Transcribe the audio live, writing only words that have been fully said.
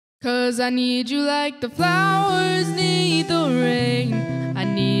'Cause I need you like the flowers need the rain. I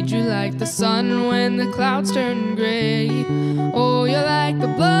need you like the sun when the clouds turn gray. Oh, you're like the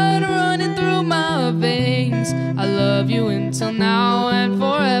blood running through my veins. I love you until now and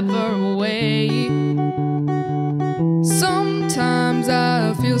forever away. Sometimes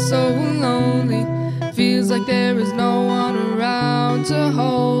I feel so lonely. Feels like there is no one around to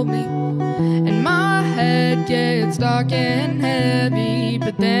hold me. And my head gets dark and heavy,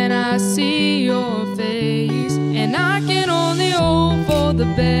 but then I see your face. And I can only hope for the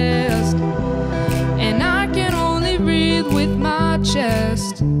best, and I can only breathe with my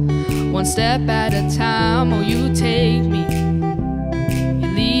chest. One step at a time, oh you take me.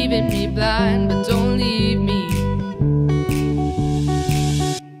 You're leaving me blind, but don't leave me.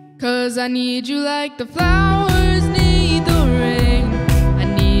 'Cause I need you like the flowers need the rain. I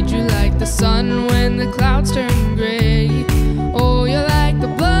need you like the sun when the clouds turn gray. Oh, you're like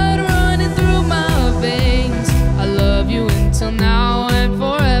the blood running through my veins. I love you until now and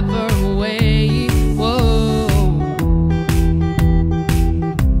forever away. Whoa.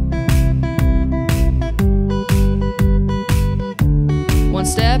 One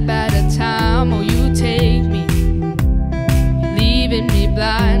step at a time, oh you take me. You're leaving me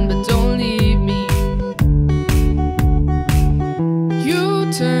blind, but don't leave me.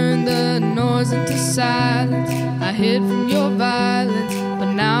 You turn the noise into silence. I hid from your violence,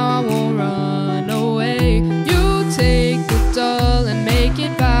 but now I won't run away. You take the dull and make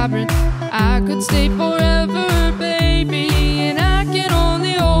it vibrant. I could stay forever, baby, and I can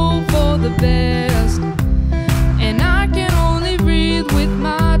only hope for the best, and I can only breathe with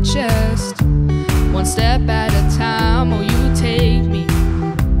my chest. One step at a time, oh you take me.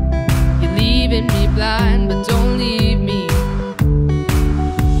 You're leaving me blind, but don't leave me.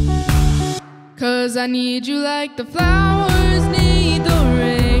 'Cause I need you like the flowers need the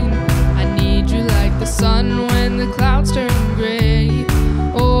rain. I need you like the sun when the clouds turn gray.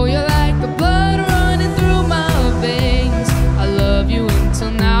 Oh, you're like the blood running through my veins. I love you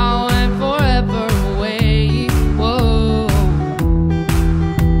until now and forever away. Whoa.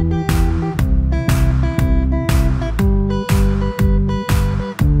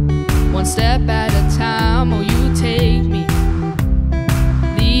 One step at a time, oh you take me.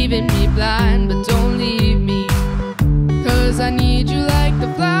 Leaving me blind, but don't leave me. 'Cause I need you like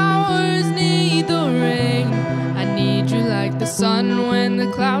the flowers need the rain. I need you like the sun when the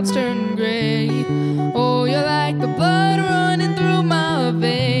clouds turn gray. Oh, you're like the blood running through my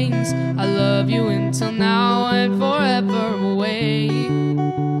veins. I love you until now and forever away.